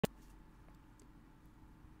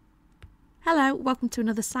Hello, welcome to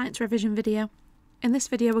another science revision video. In this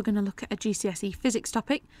video we're going to look at a GCSE physics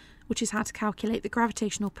topic, which is how to calculate the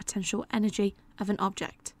gravitational potential energy of an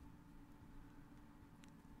object.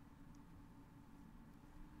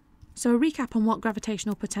 So a recap on what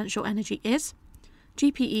gravitational potential energy is.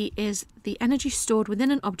 GPE is the energy stored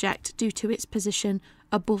within an object due to its position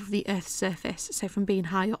above the Earth's surface, so from being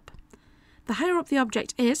high up. The higher up the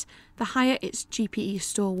object is, the higher its GPE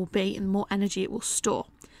store will be and the more energy it will store.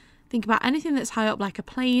 Think about anything that's high up like a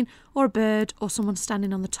plane or a bird or someone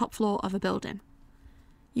standing on the top floor of a building.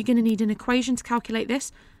 You're going to need an equation to calculate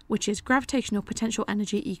this, which is gravitational potential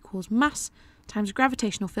energy equals mass times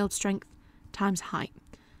gravitational field strength times height.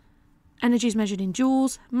 Energy is measured in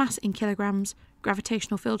joules, mass in kilograms,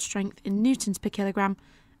 gravitational field strength in newtons per kilogram,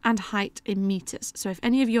 and height in meters. So if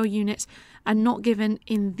any of your units are not given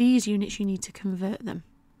in these units, you need to convert them.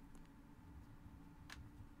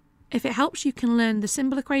 If it helps, you can learn the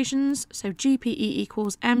symbol equations, so GPE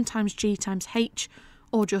equals m times g times h,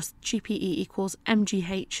 or just GPE equals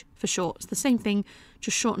mgh for short. It's the same thing,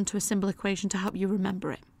 just shortened to a symbol equation to help you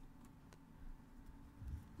remember it.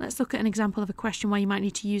 Let's look at an example of a question where you might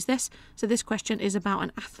need to use this. So this question is about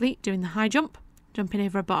an athlete doing the high jump, jumping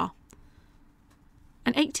over a bar.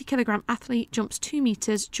 An 80 kilogram athlete jumps 2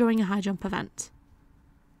 meters during a high jump event.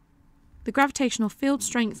 The gravitational field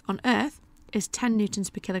strength on Earth is 10 newtons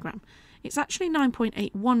per kilogram. It's actually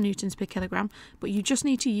 9.81 newtons per kilogram, but you just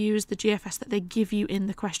need to use the GFS that they give you in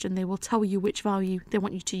the question. They will tell you which value they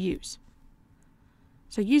want you to use.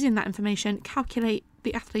 So using that information, calculate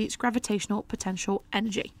the athlete's gravitational potential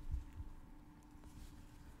energy.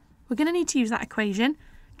 We're going to need to use that equation,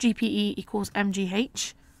 GPE equals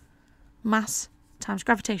mgh, mass times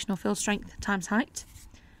gravitational field strength times height.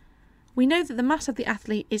 We know that the mass of the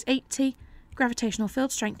athlete is 80, gravitational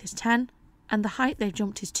field strength is 10, and the height they've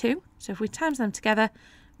jumped is 2. So if we times them together,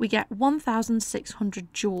 we get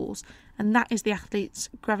 1,600 joules, and that is the athlete's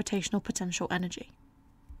gravitational potential energy.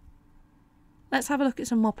 Let's have a look at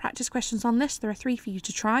some more practice questions on this. There are 3 for you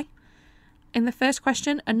to try. In the first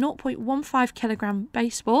question, a 0.15 kilogram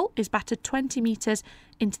baseball is battered 20 meters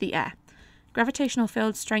into the air. Gravitational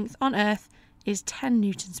field strength on Earth is 10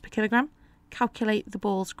 newtons per kilogram. Calculate the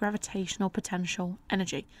ball's gravitational potential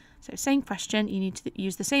energy. So same question, you need to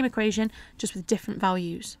use the same equation, just with different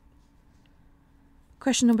values.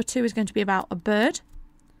 Question number 2 is going to be about a bird.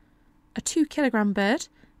 A 2 kilogram bird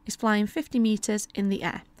is flying 50 meters in the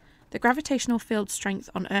air. The gravitational field strength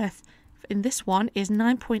on Earth in this one is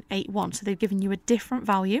 9.81, so they've given you a different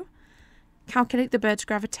value. Calculate the bird's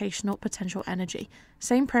gravitational potential energy.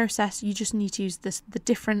 Same process, you just need to use the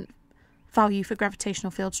different value for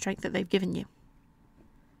gravitational field strength that they've given you.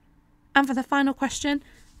 And for the final question,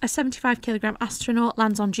 a 75 kilogram astronaut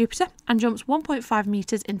lands on Jupiter and jumps 1.5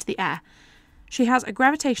 meters into the air. She has a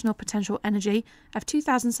gravitational potential energy of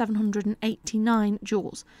 2,789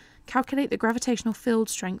 joules. Calculate the gravitational field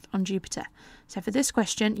strength on Jupiter. So for this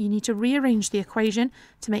question, you need to rearrange the equation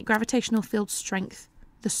to make gravitational field strength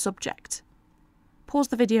the subject. Pause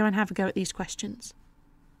the video and have a go at these questions.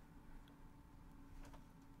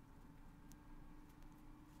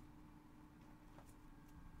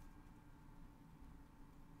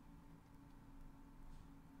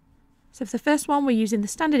 So for the first one, we're using the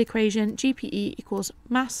standard equation, GPE equals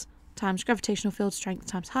mass times gravitational field strength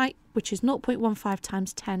times height, which is 0.15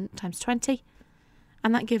 times 10 times 20,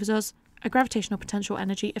 and that gives us a gravitational potential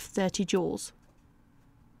energy of 30 joules.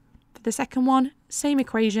 For the second one, same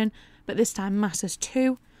equation, but this time mass is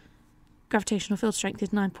 2, gravitational field strength is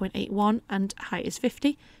 9.81, and height is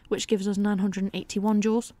 50, which gives us 981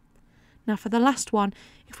 joules. Now for the last one,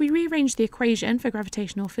 if we rearrange the equation for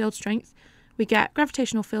gravitational field strength, we get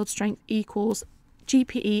gravitational field strength equals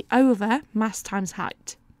GPE over mass times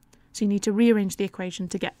height. So you need to rearrange the equation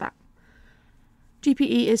to get that.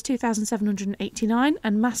 GPE is 2,789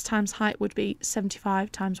 and mass times height would be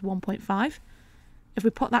 75 times 1.5. If we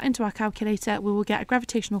put that into our calculator, we will get a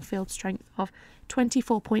gravitational field strength of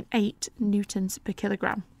 24.8 newtons per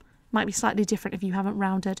kilogram. Might be slightly different if you haven't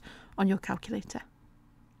rounded on your calculator.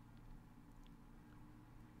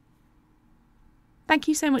 Thank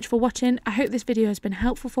you so much for watching. I hope this video has been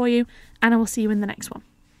helpful for you, and I will see you in the next one.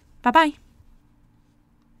 Bye bye.